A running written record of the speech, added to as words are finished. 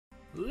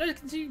Let's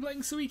continue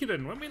playing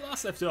Suikoden. When we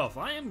last left off,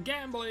 I am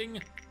gambling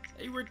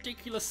a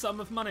ridiculous sum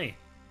of money.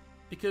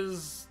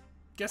 Because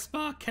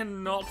Gaspar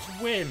cannot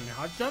win.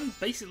 I've done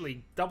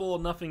basically double or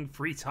nothing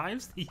 3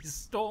 times. He's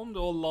stormed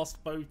or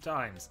lost both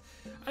times.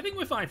 I think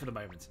we're fine for the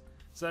moment.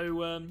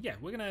 So, yeah,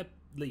 we're going to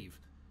leave.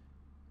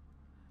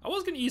 I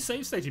was going to use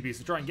save state abuse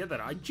to try and get that.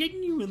 I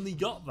genuinely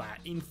got that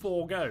in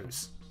 4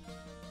 goes.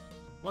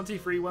 1, 2,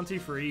 3, 1, 2,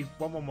 3,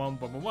 1, 1, 1,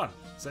 1, 1, 1.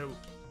 So,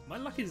 my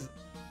luck is...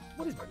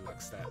 What is my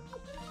luck stat?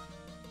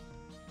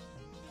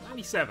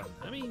 97.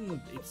 I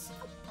mean, it's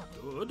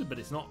good, but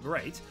it's not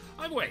great.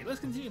 Either way, let's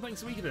continue playing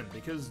Suikoden,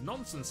 because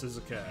nonsense has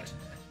occurred.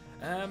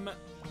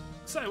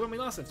 So, when we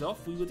last left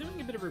off, we were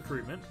doing a bit of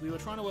recruitment. We were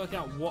trying to work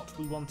out what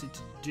we wanted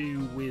to do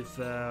with...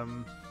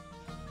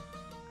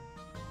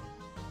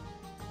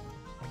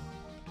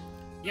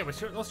 Yeah, we're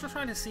still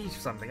trying to siege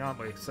something, aren't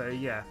we? So,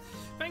 yeah.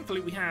 Thankfully,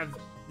 we have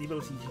the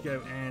ability to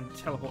go and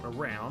teleport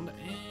around,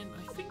 and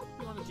I think what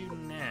we want to do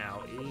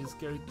now is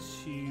go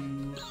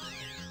to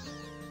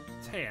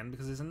 10,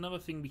 because there's another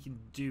thing we can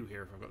do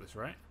here, if I've got this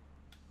right.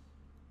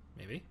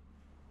 Maybe.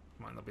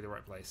 Might not be the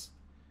right place.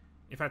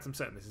 In fact, I'm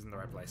certain this isn't the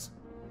right place.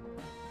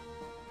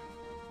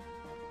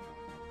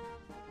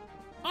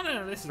 Oh,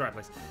 no, this is the right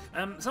place.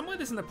 Somewhere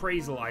there's an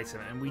appraisal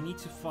item, and we need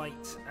to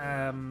fight...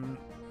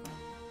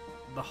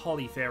 the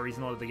Holly Fairies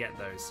in order to get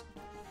those.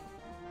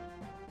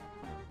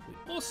 We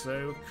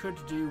also could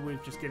do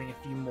with just getting a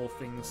few more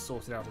things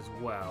sorted out as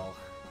well.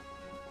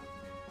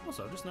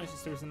 Also, I've just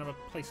noticed there's another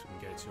place we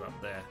can go to up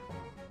there.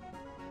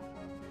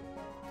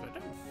 But I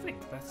don't think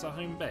that's our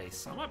home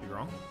base. I might be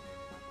wrong.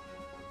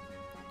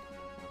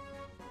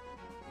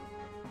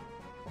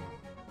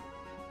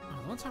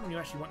 Oh, the one time when you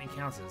actually want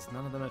encounters,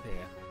 none of them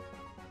appear.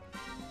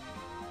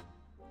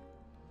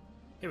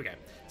 Here we go.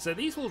 So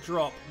these will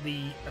drop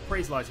the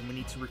appraisal item. We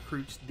need to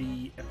recruit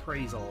the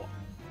appraisal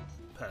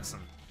person.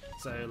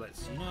 So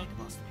let's unite,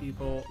 master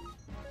pupil.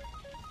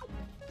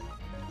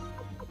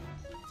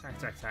 Attack,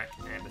 attack, attack,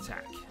 and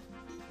attack.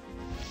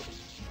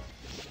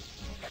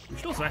 We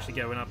should also actually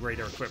go and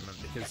upgrade our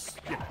equipment because,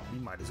 you know, we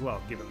might as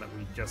well, given that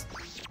we just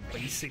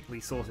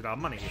basically sorted our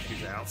money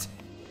issues out.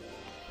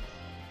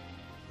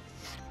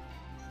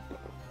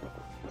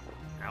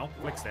 Ow,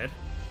 Flick's dead.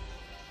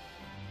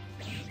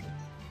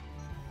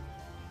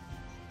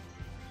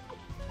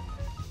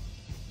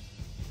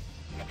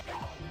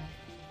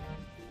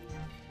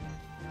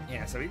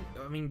 Yeah, so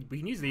I mean, we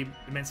can use the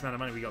immense amount of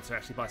money we got to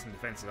actually buy some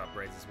defensive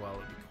upgrades as well.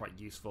 It'd be quite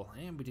useful,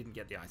 and we didn't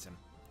get the item.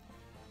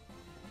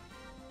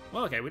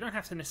 Well, okay, we don't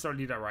have to necessarily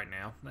do that right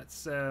now.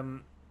 Let's go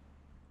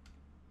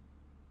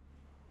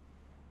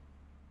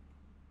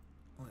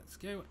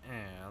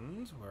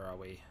and where are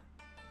we?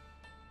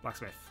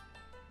 Blacksmith.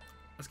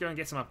 Let's go and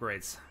get some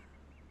upgrades.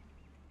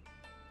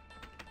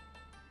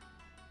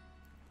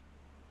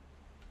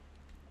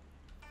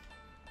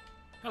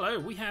 Hello,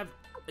 we have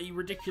a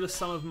ridiculous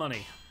sum of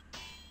money.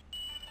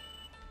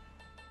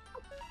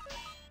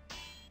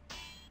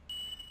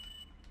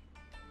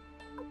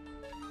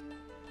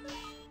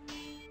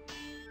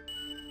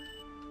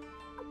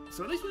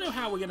 So at least we know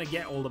how we're going to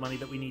get all the money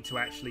that we need to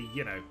actually,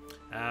 you know,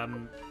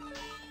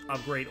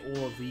 upgrade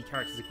all of the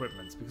characters'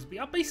 equipments. Because we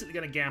are basically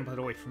going to gamble it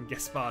away from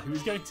Gaspar, who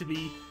is going to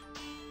be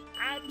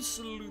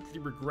absolutely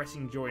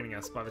regretting joining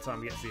us by the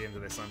time we get to the end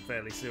of this, I'm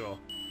fairly sure.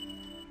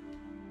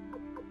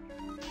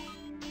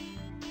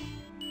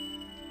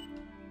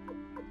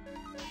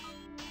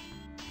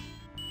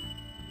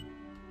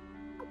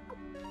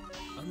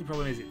 Only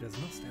problem is it does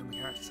not stay on the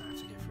characters, so I have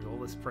to go through all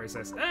this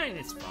process, and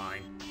it's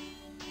fine.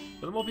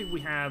 But the more people we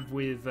have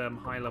with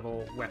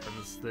high-level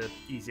weapons, the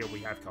easier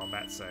we have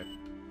combat, so...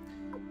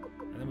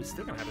 And then we're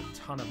still going to have a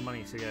ton of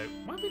money to go...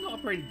 Why have we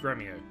not upgraded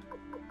Gremio?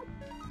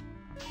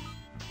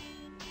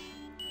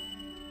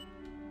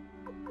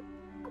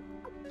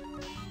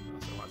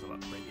 Also, might as well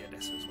upgrade the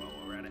Odessa as well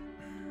while we're at it.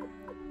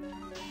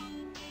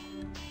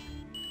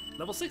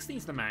 Level 16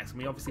 is the max, and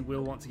we obviously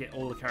will want to get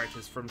all the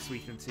characters from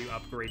Suikoden 2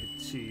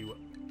 upgraded to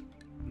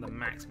the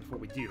max before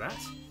we do that.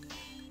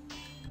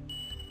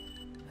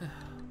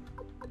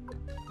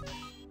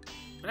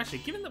 But actually,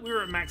 given that we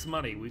were at max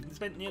money, we've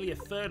spent nearly a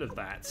third of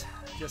that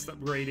just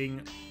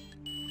upgrading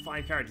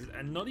 5 characters,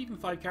 and not even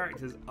 5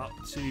 characters up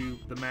to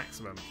the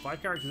maximum.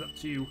 5 characters up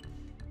to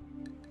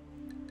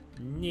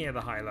near the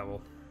high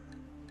level.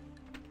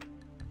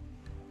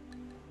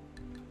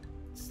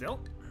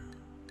 Still,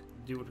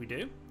 do what we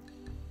do.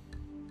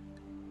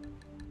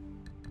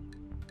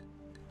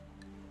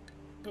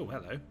 Oh,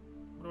 hello.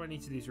 What do I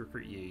need to do to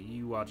recruit you?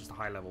 You are just a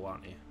high level,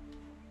 aren't you?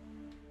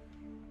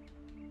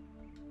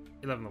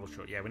 11 levels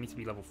short. Yeah, we need to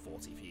be level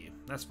 40 for you.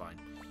 That's fine.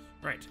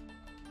 Right.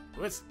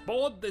 Let's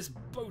board this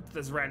boat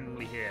that's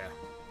randomly here.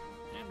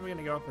 And we're going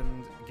to go up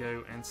and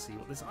go and see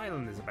what this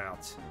island is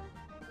about.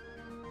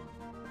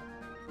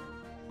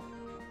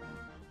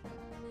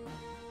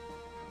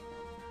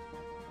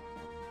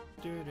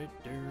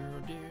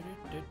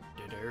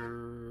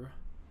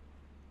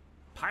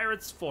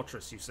 Pirate's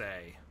Fortress, you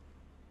say?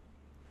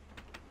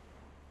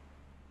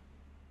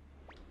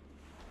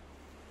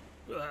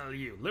 Well,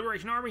 you.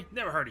 Liberation Army?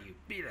 Never heard of you.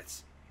 Beat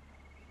it.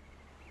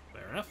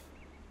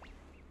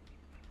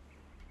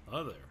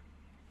 Oh, there.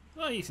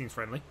 Oh, he seems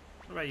friendly.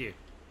 What about you?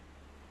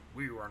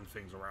 We run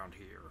things around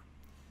here.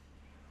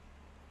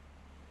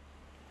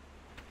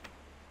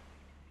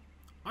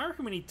 I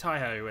reckon we need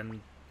Taiho and...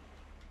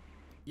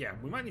 Yeah,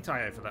 we might need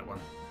Taiho for that one.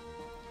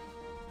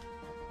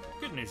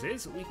 Good news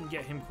is, we can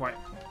get him quite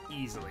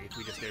easily if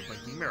we just go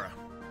Blinking Mirror.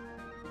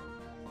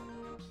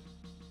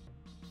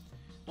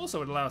 Also,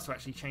 it would allow us to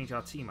actually change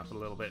our team up a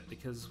little bit,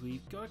 because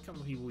we've got a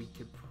couple of people we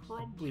could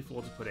probably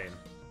afford to put in.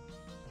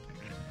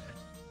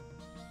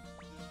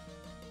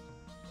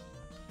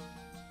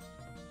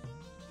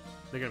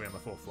 They're going to be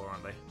on the 4th floor,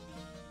 aren't they?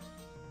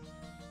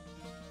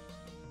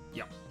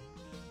 Yep.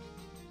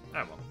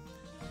 Oh well.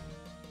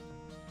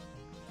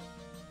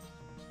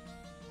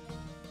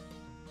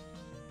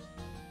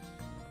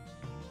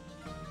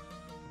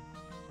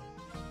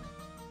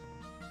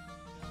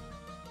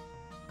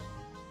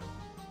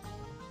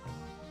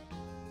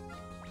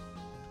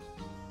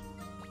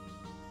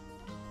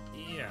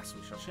 Yes,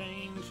 we shall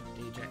change.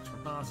 Eject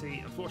from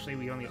party. Unfortunately,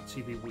 we only got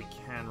 2 people we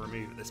can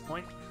remove at this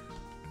point.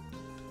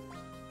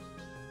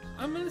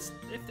 I mean,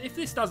 if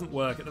this doesn't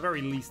work, at the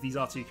very least, these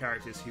are 2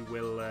 characters who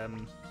will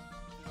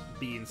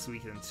be in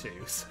Suikoden 2.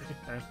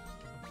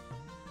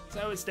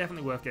 So it's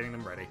definitely worth getting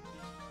them ready.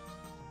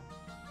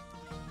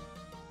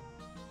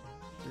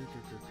 And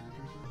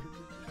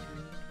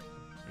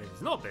if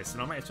it's not this,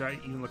 then I might have to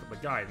even look at the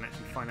guide and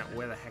actually find out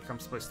where the heck I'm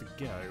supposed to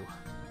go.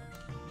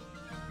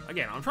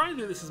 Again, I'm trying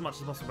to do this as much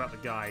as possible about the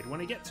guide.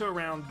 When I get to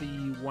around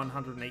the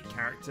 108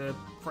 character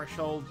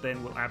threshold,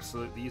 then we'll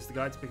absolutely use the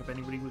guide to pick up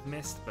anybody we've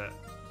missed, but...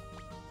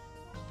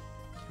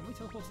 Can we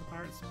teleport to the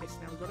Pirates' base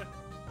now we got it?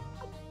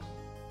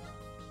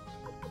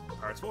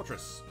 Pirates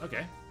Fortress.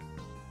 Okay.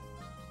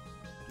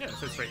 Yeah,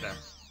 let's go straight there.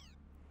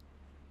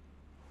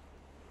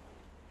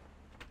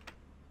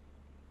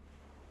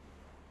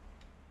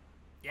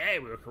 Yeah,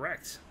 we were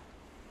correct.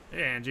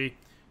 Hey, Angie.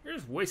 You're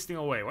just wasting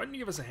away. Why didn't you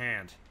give us a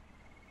hand?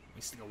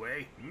 Wasting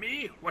away?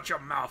 Me? Watch your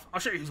mouth. I'll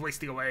show you who's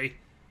wasting away.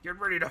 Get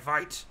ready to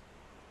fight.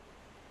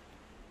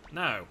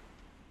 No.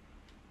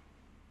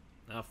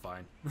 Oh,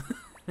 fine.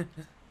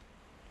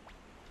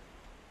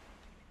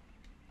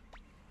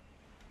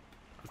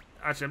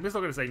 Actually, I'm just not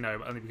going to say no,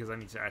 but only because I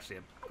need to actually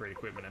upgrade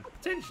equipment and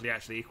potentially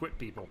actually equip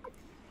people.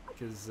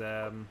 Because,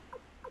 well,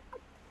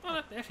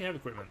 no, they actually have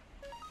equipment.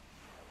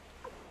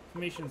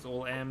 Formation's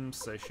all M's,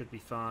 so should be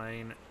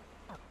fine.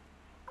 What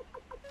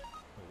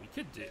we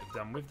could have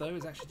done with, though,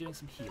 is actually doing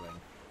some healing.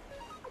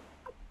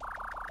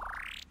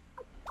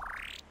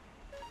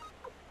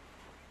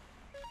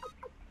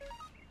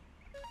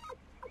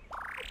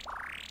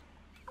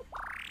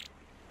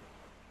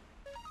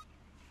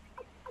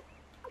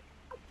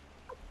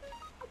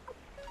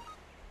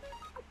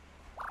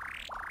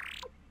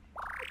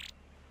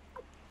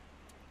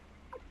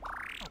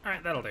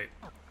 Alright, that'll do.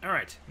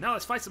 Alright, now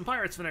let's fight some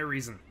pirates for no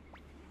reason.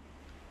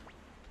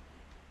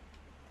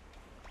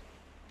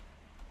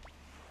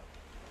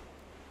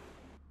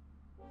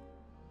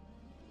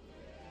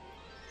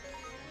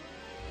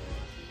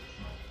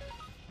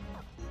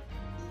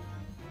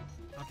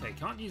 Okay,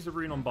 can't use the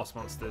rune on boss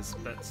monsters,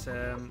 but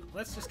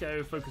let's just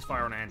go focus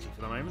fire on Angie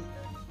for the moment.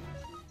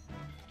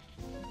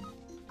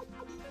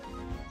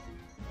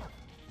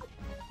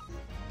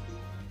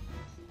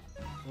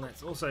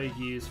 Let's also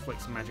use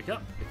Flick some magic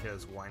up,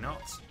 because why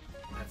not?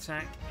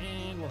 Attack,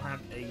 and we'll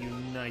have a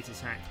unite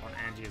attack on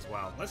Angie as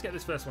well. Let's get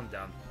this first one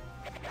done.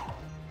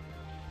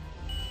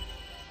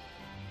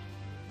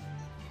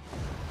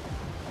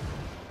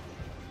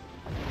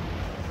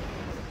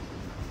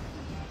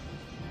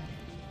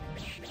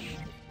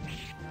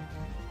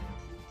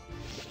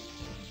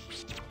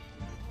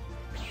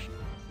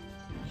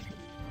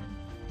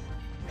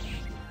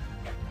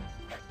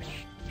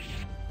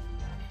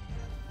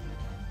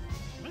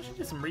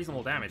 Some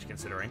reasonable damage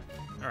considering.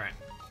 Alright.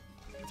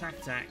 Attack,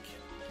 attack.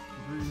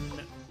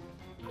 Rune.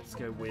 Let's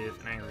go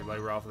with an angry blow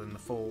rather than the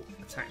full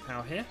attack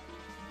power here.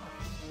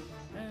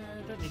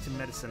 Don't need to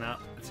medicine up.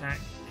 Attack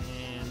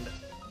and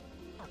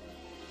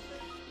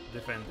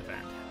defend,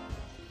 defend.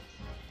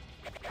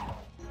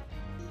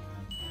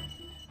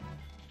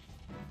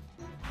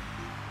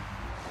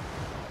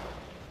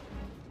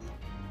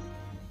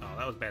 Oh,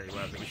 that was barely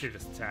worth it. We should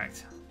have just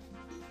attacked.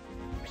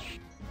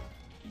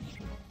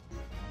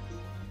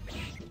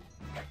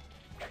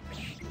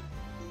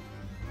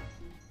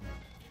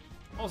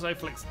 Also,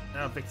 Flix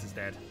is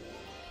dead.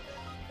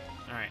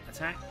 Alright,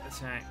 attack,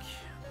 attack.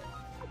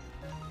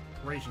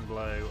 Raging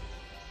blow.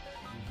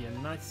 Yeah,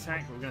 nice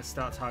attack, but we're going to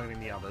start targeting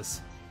the others.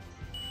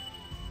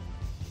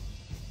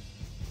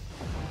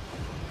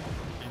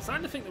 I'm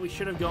starting to think that we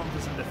should have gone for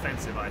some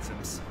defensive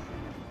items.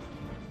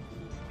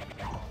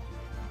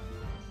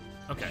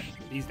 Okay,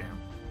 he's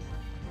down.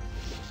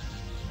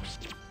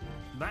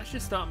 That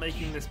should start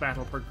making this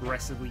battle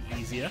progressively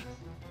easier.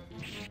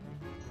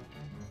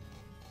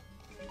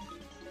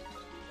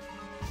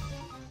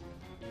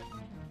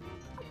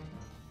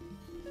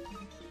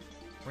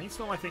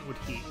 Brainstorm, I think, would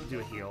do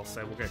a heal,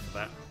 so we'll go for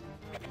that.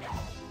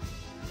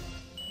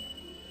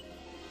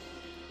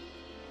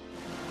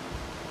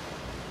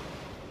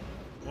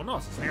 Or not,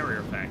 it's an area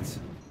effect.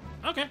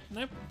 Okay,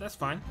 nope, that's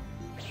fine.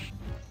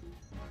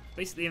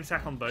 Basically, an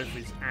attack on both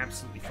is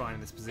absolutely fine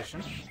in this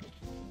position.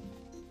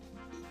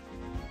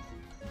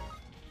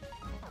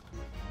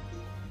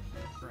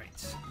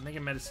 Right, Mega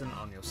Medicine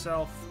on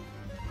yourself.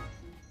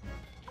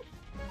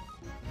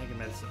 Mega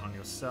Medicine on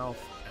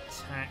yourself.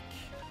 Attack,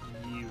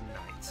 unite.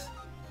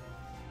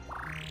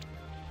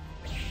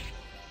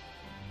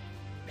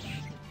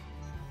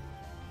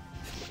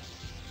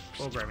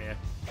 Poor Gremio.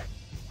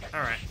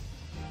 Alright,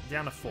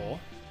 down to 4.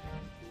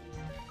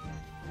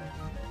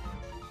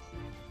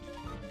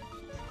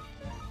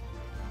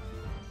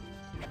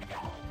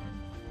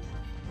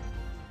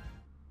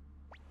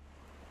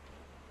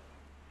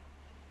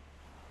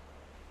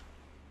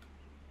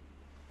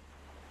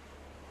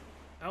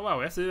 Oh wow,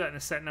 we have to do that in a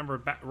set number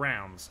of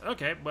rounds.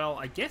 Okay, well,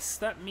 I guess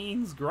that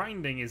means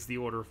grinding is the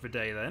order of the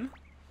day then.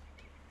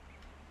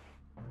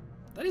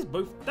 That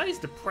is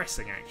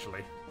depressing,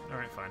 actually.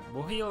 Alright, fine.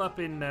 We'll heal up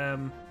in,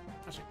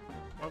 actually,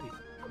 why are we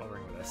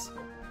bothering with this?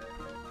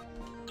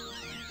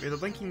 We have the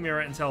Blinking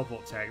Mirror and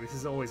Teleport tag. This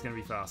is always going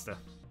to be faster.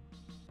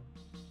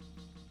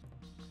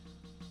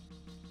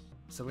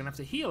 So we're going to have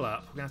to heal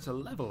up, we're going to have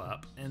to level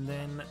up, and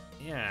then,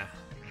 yeah.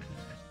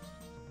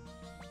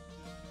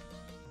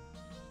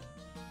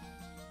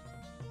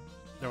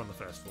 They're on the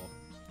first floor.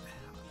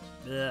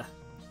 Ugh.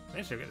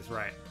 Make sure I get this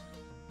right.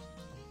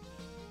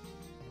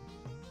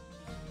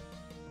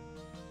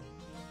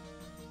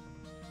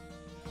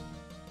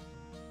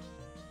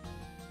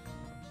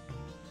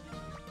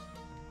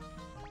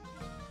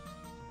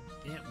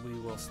 Yeah, we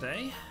will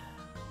stay.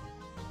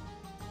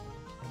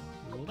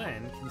 We will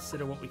then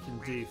consider what we can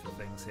do for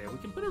things here. We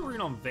can put a rune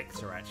on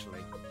Victor,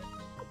 actually.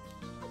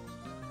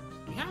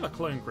 We have a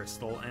clone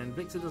crystal, and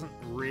Victor doesn't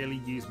really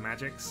use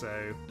magic,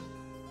 so...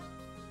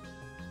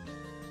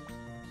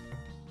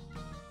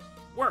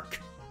 Work!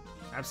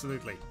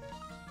 Absolutely.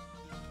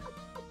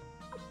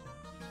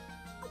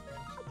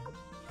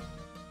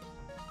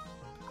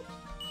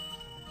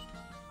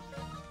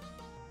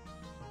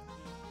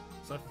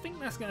 So I think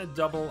that's going to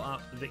double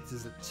up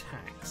Victor's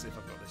attacks, if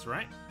I've got this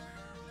right.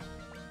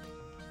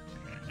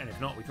 And if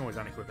not, we can always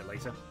unequip it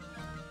later.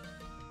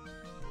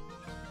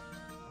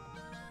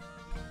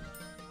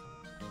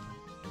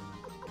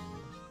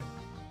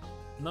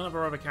 None of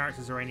our other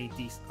characters are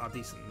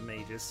decent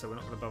mages, so we're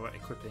not going to bother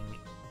equipping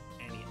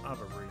any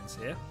other runes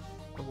here.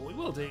 But what we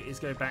will do is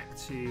go back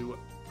to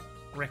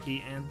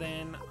Reki, and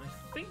then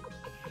I think...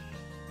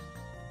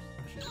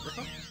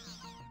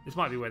 This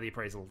might be where the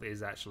appraisal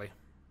is, actually.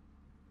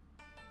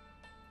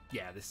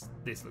 Yeah, this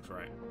looks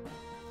right.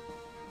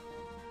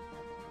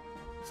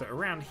 So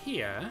around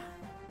here...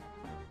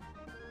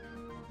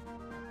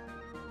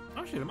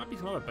 Actually, there might be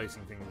some other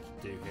boasting thing we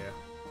can do here.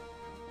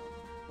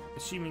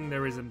 Assuming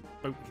there is a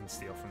boat we can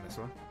steal from this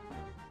one.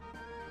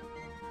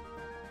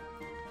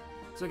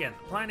 So again,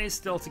 the plan is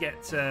still to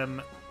get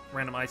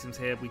random items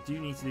here. We do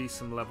need to do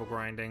some level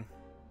grinding.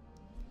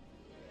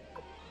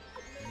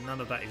 None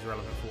of that is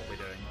relevant for what we're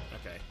doing.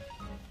 Okay.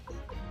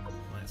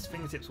 Let's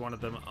fingertips one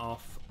of them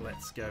off.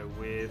 Let's go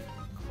with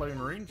Clone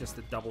Rune, just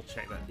to double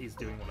check that is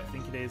doing what I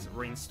think it is.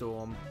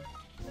 Rainstorm,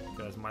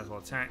 because might as well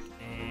attack,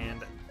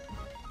 and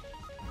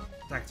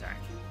attack.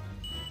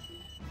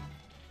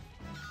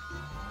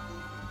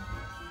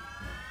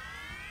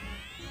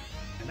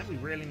 And then we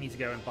really need to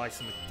go and buy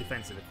some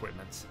defensive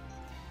equipment.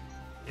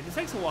 If it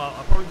takes a while,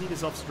 I'll probably do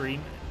this off screen,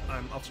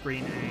 and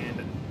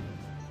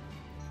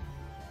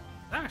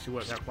that actually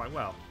worked out quite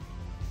well.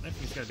 I don't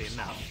think it's going to be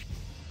enough.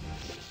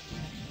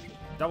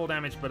 Double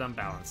damage, but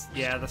unbalanced.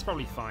 Yeah, that's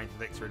probably fine for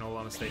Victor, in all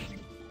honesty.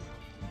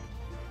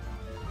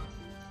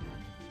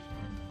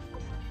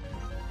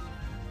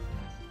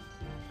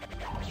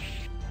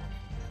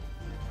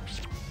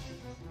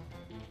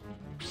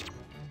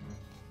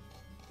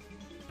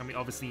 And we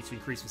obviously need to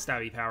increase the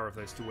stabby power of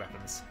those two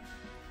weapons.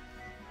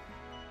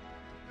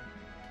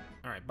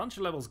 Alright, bunch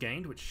of levels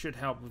gained, which should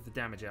help with the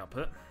damage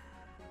output.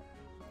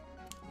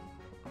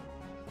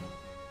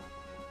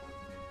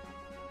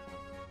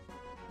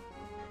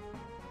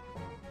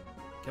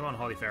 Come on,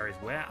 Holy Fairies,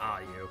 where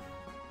are you?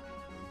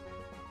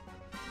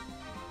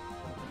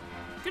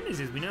 The good news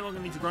is we no longer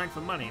need to grind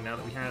for money now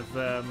that we have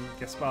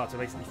Gaspar to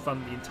basically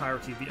fund the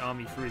entirety of the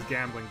army through his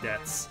gambling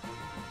debts.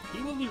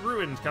 He will be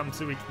ruined come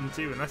Suikoden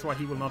 2, and that's why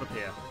he will not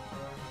appear.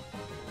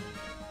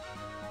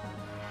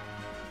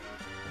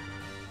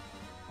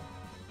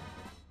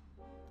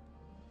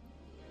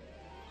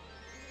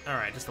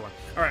 Alright, just the one.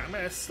 Alright, I'm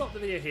going to stop the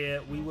video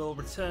here. We will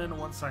return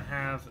once I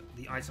have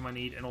the item I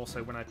need, and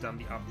also when I've done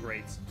the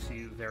upgrades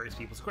to various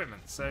people's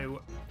equipment.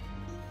 So,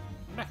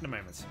 back in a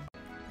moment.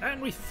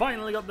 And we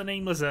finally got the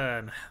Nameless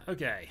Urn.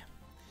 Okay.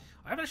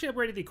 I haven't actually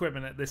upgraded the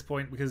equipment at this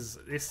point because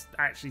this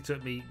actually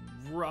took me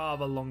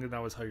rather longer than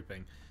I was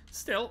hoping.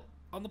 Still,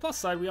 on the plus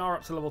side, we are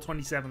up to level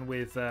 27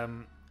 with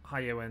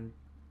Hayo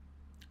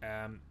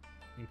and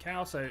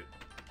Kao, so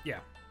yeah.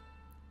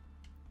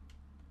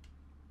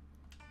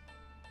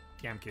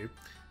 Yamku.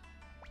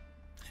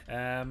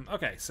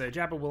 Okay, so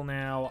Jabba will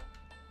now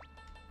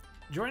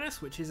join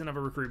us, which is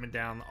another recruitment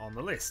down on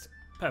the list.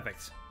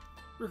 Perfect.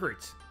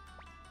 Recruit.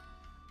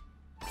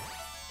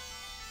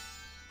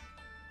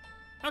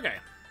 Okay.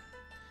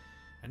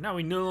 And now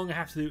we no longer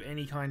have to do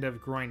any kind of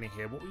grinding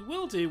here. What we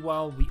will do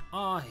while we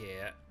are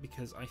here,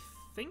 because I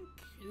think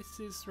this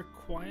is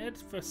required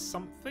for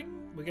something,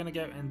 we're going to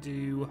go and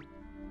do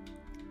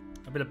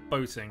a bit of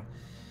boating.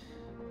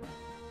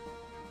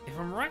 If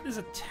I'm right, there's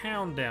a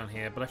town down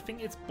here, but I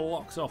think it's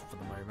blocked off for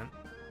the moment.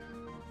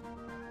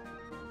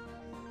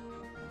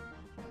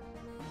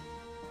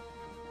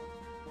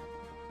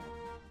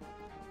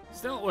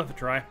 Still worth a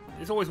try.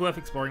 It's always worth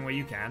exploring where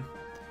you can.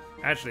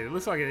 Actually, it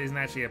looks like it isn't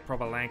actually a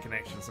proper land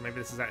connection, so maybe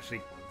this is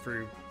actually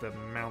through the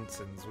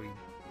mountains we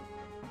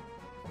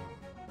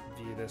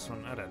view this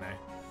one. I don't know.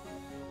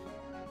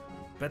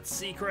 But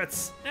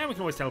secrets! And we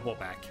can always teleport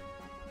back.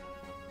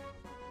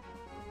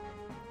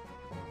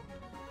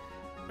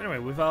 Anyway,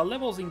 with our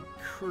levels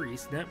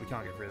increased... No, we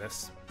can't get through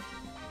this.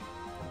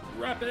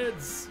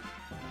 Rapids!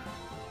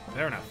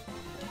 Fair enough.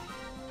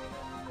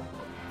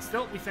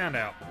 Still, we found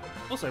out.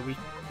 Also, we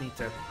need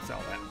to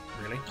sell that,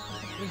 really.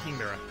 Blinking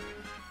mirror.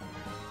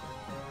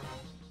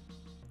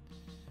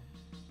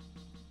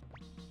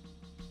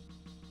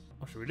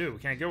 What should we do? We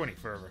can't go any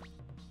further.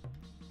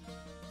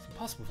 It's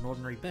impossible with an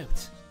ordinary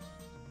boat.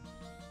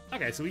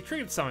 Okay, so we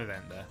triggered some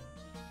event there.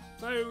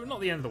 So,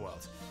 not the end of the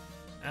world.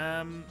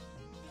 Actually,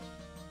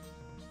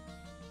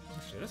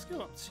 let's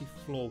go up to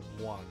floor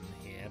 1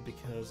 here,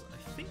 because I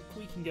think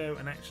we can go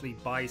and actually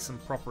buy some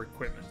proper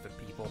equipment for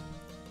people.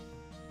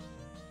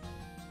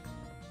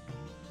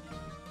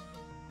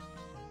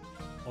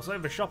 Also,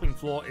 the shopping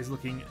floor is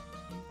looking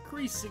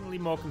increasingly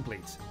more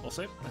complete.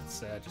 Also,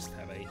 let's just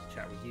have a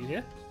chat with you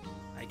here.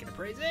 I can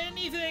appraise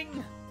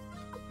anything!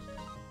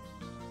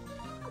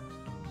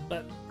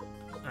 But,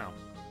 oh.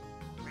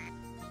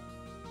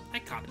 I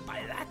can't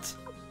buy that!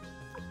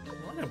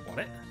 Well, I don't want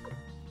it.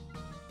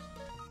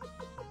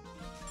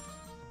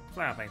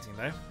 Flower painting,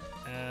 though.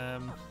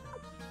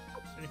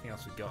 Anything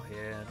else we got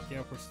here?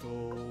 Gale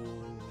crystal...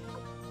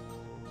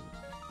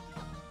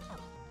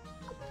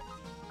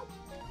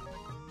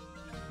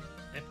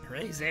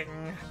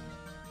 Appraising!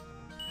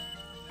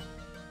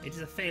 It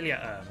is a failure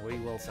urn. We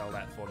will sell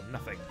that for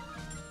nothing.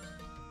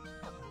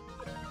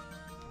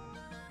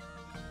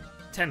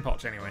 10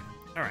 potch anyway.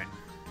 Alright.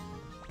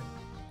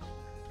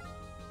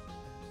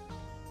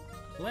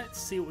 Let's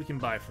see what we can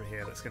buy for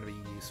here that's going to be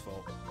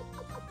useful.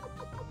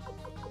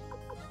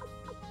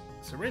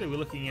 So really we're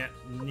looking at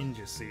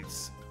ninja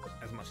suits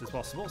as much as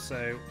possible.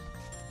 So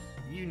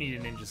you need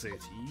a ninja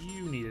suit.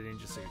 You need a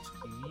ninja suit.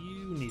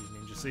 You need a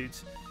ninja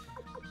suit.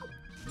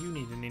 You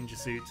need a ninja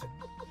suit.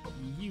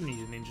 You need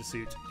a ninja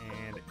suit.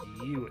 And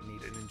you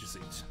need a ninja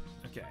suit.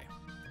 Okay.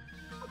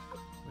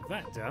 With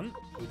that done,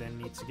 we then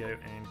need to go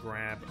and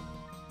grab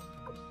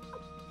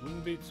wing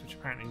boots, which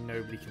apparently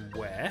nobody can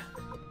wear.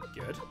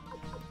 Good.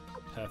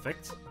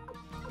 Perfect.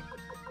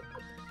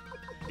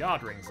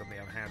 Guard rings, on the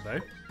other hand,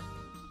 though.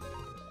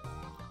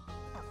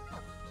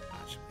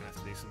 Actually, I'm going to have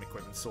to do some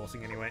equipment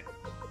sorting anyway.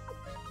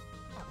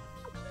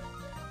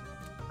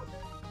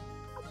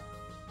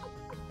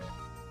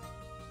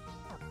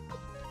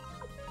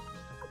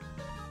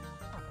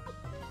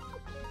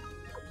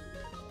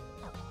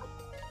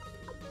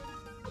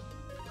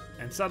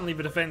 And suddenly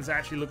the defense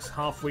actually looks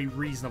halfway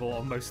reasonable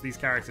on most of these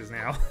characters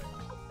now.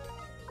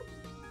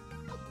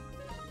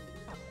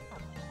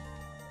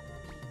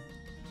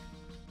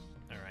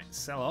 Alright,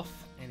 sell off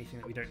anything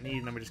that we don't need,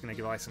 and then we're just going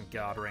to buy some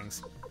guard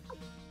rings.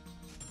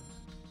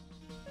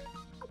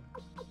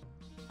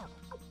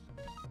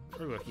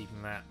 Probably worth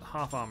keeping that.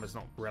 Half armor is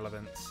not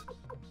relevant.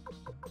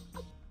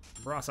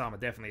 Brass armor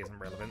definitely isn't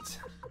relevant.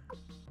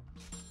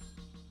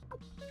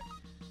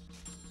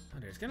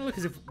 It's going to look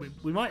as if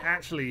we might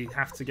actually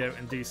have to go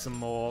and do some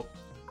more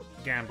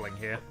gambling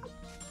here.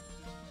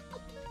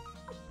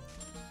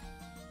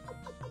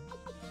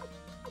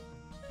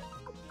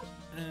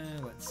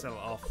 Let's sell it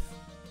off.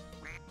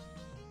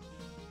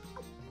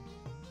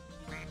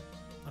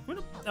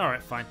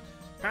 Alright, fine.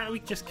 Apparently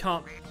we just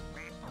can't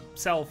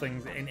sell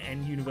things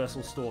in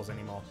universal stores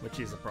anymore, which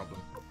is a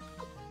problem.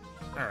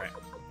 Alright,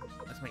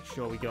 let's make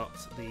sure we got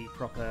the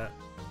proper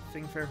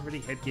thing for everybody.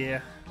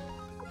 Headgear.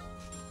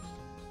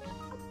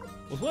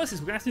 What's worse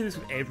is we're going to have to do this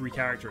with every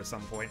character at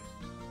some point.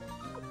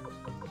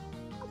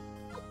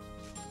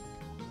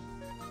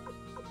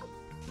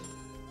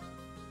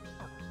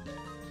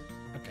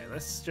 Okay,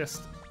 let's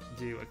just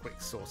do a quick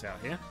sort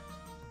out here.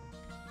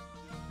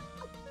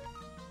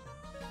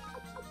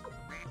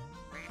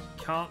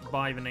 Can't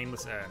buy the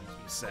nameless urn,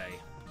 you say.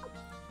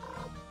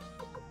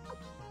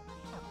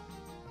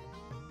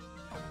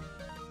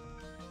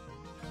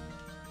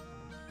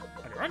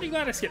 Okay, aren't you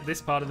glad I skipped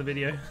this part of the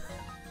video?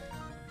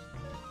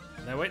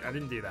 No, wait, I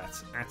didn't do that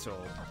at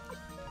all.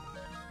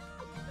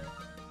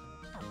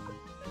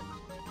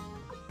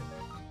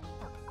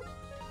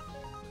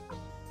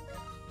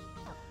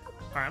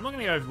 Alright, I'm not going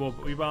to go overboard,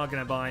 but we are going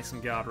to buy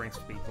some guard rings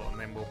for people, and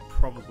then we'll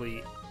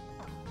probably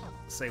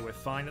say we're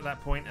fine at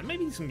that point, and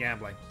maybe do some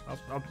gambling.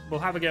 We'll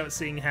have a go at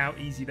seeing how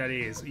easy that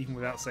is, even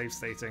without save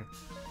stating.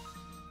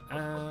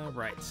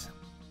 Right.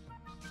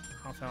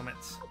 Half helmet.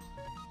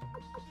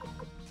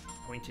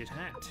 Pointed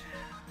hat.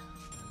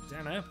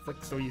 Bandana?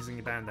 Flick's still using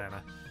a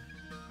bandana.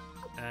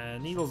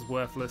 Needle's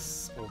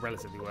worthless, or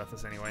relatively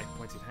worthless anyway.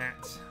 Pointed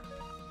hat.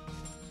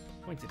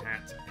 Pointed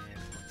hat, and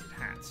pointed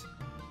hat.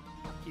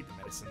 Keep the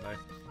medicine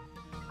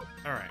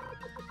though. Alright.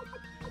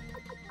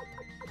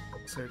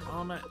 So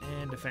armor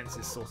and defense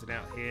is sorted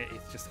out here.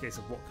 It's just a case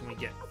of what can we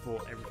get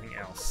for everything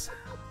else.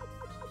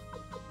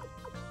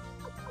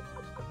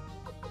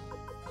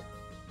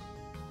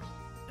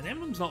 An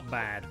emblem's not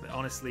bad, but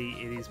honestly,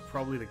 it is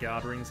probably the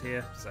guard rings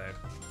here, so...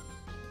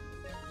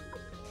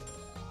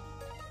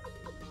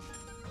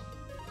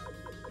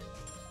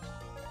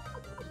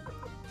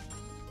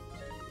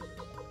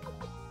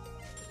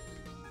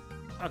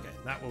 Okay,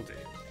 that will do.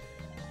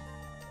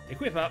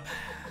 Equip up,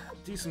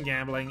 do some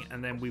gambling,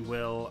 and then we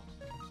will...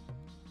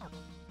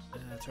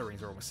 toe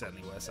rings are almost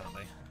certainly worse, aren't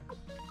they?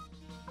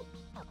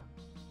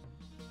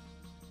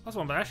 That's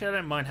one, but actually I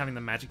don't mind having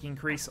the magic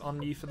increase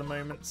on you for the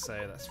moment,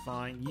 so that's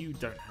fine. You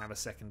don't have a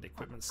second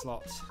equipment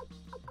slot.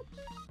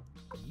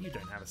 You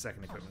don't have a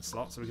second equipment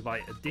slot, so we can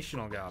buy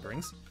additional guard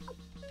rings.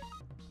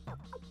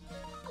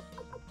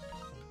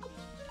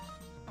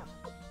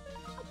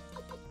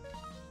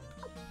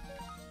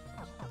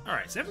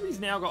 Alright, so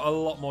everybody's now got a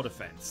lot more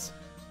defense.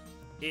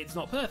 It's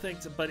not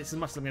perfect, but it's as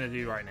much as I'm going to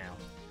do right now.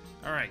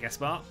 Alright,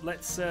 Gaspar,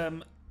 let's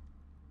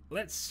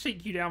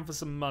shake you down for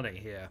some money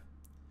here.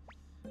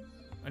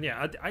 And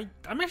yeah, I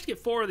managed to get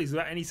 4 of these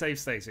without any save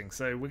stating,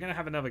 so we're going to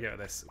have another go at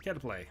this. Get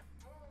to play.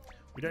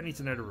 We don't need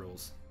to know the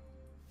rules.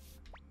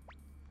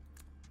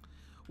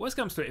 Worst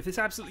comes to it, if this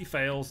absolutely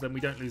fails, then we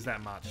don't lose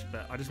that much,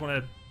 but I just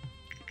want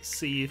to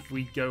see if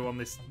we go on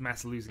this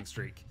mass losing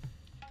streak.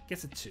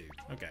 Gets a 2.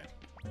 Okay.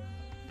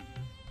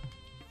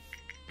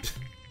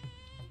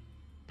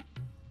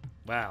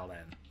 Wow,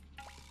 then.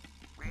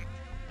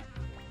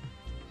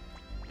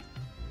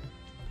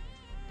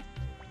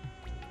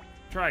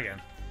 Try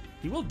again.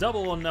 He will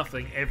double or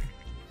nothing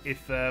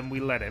if we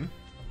let him.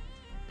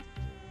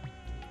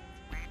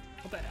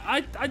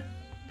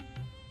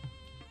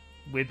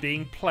 We're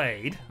being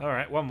played.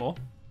 Alright, one more.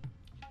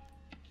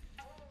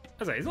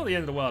 As I say, it's not the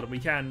end of the world, and we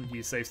can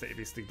use save state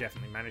to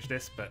definitely manage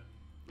this, but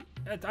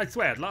I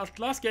swear,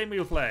 last game we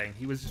were playing,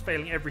 he was just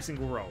failing every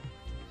single roll.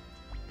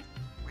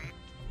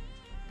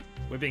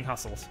 We're being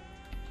hustled.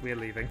 We're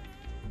leaving.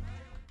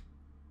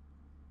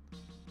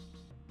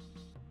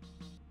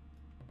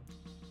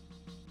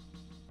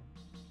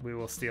 We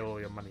will steal all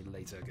your money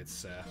later, good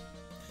sir.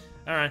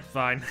 Alright,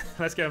 fine.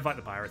 Let's go and fight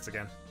the pirates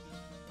again.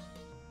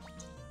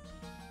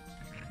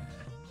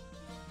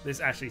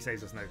 This actually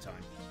saves us no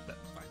time, but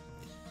fine.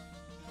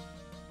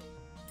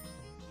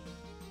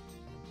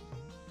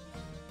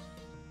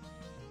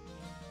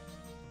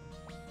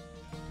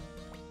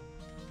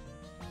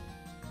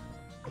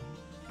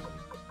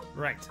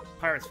 Right,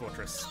 Pirates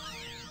Fortress.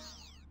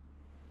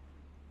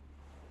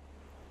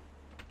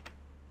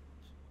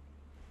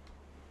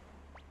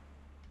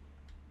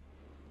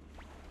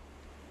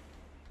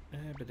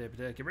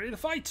 Get ready to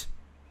fight!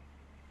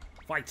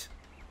 Fight!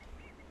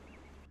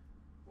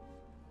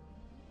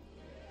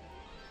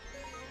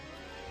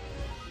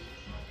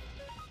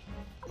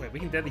 Wait, we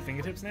can deadly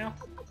fingertips now?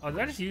 Oh, did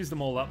I just use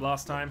them all up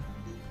last time?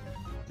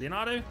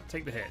 Leonardo,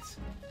 take the hit.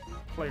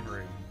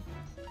 Playroom.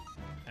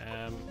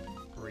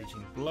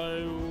 Raging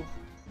blow.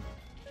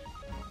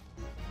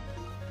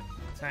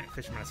 Attack,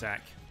 fisherman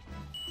attack.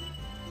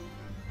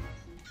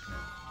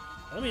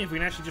 I mean, if we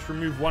can actually just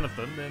remove one of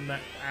them, then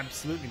that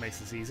absolutely makes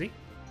this easy.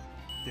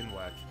 Didn't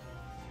work.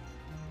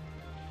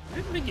 I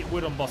didn't think it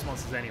would on boss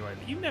monsters anyway,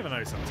 but you never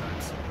know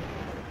sometimes.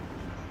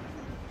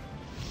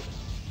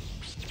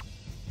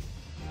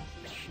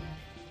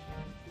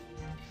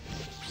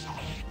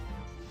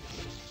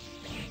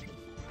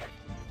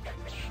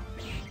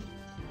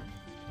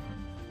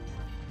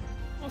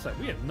 Also,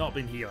 we have not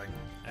been healing.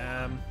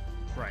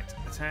 Right,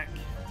 attack,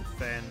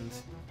 defend,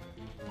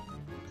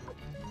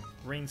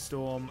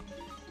 rainstorm,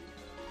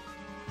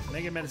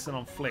 mega medicine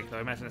on flick, though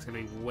I imagine that's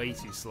going to be way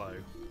too slow.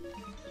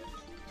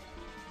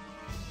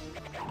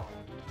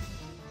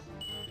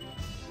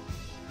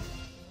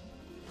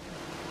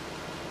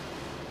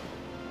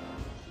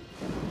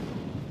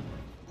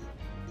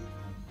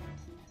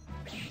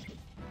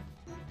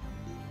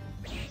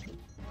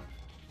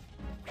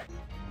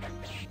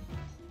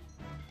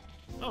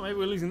 Oh, maybe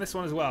we're losing this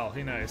one as well.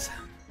 Who knows?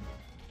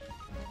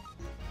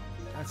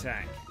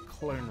 Attack.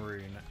 Clone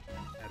Rune.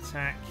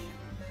 Attack.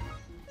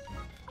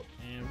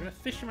 And we're going to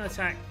Fisherman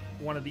attack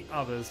one of the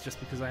others just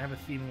because I have a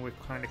feeling we're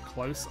kind of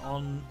close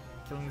on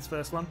killing this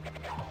first one.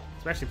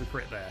 Especially if we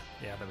crit there.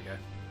 Yeah, there we go.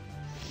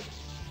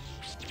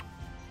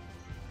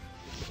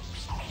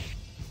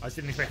 I just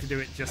didn't expect to do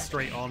it just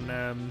straight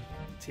on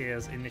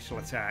Tir's initial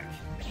attack.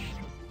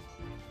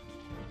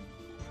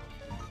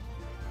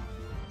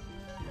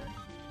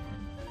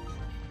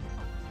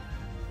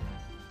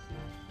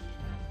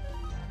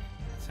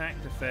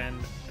 Attack,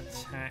 defend,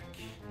 attack,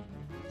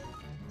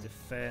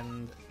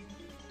 defend,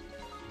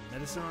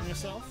 medicine on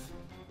yourself.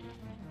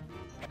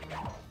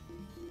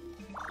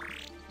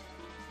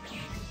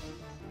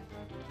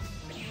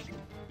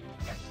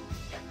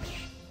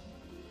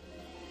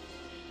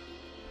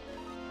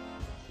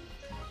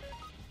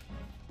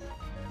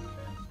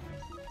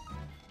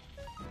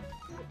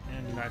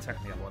 going to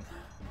attack on the other one.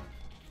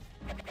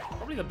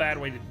 Probably the bad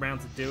way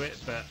round to do it,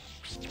 but,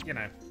 you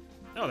know.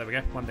 Oh, there we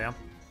go. One down.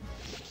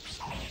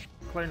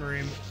 Clone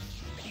room.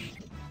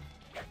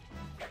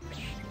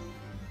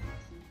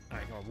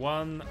 Alright, come on.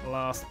 One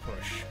last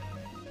push.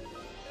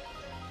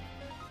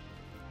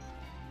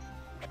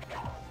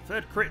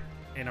 Third crit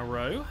in a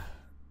row.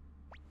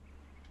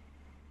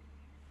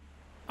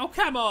 Oh,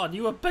 come on!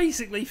 You were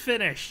basically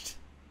finished!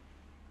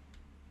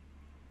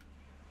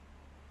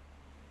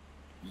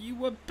 You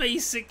were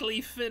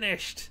basically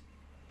finished!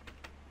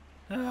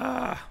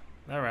 Ah,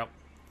 oh well.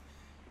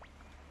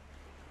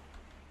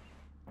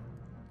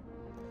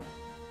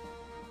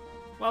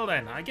 Well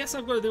then, I guess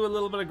I've got to do a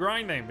little bit of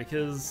grinding,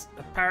 because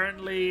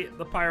apparently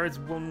the pirates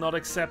will not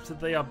accept that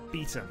they are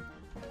beaten.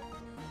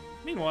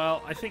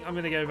 Meanwhile, I think I'm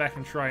going to go back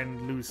and try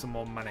and lose some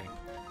more money.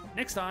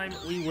 Next time,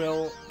 we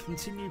will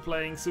continue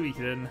playing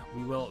Suikoden.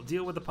 We will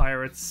deal with the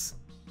pirates.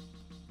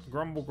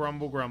 Grumble,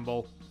 grumble,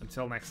 grumble.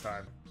 Until next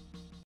time.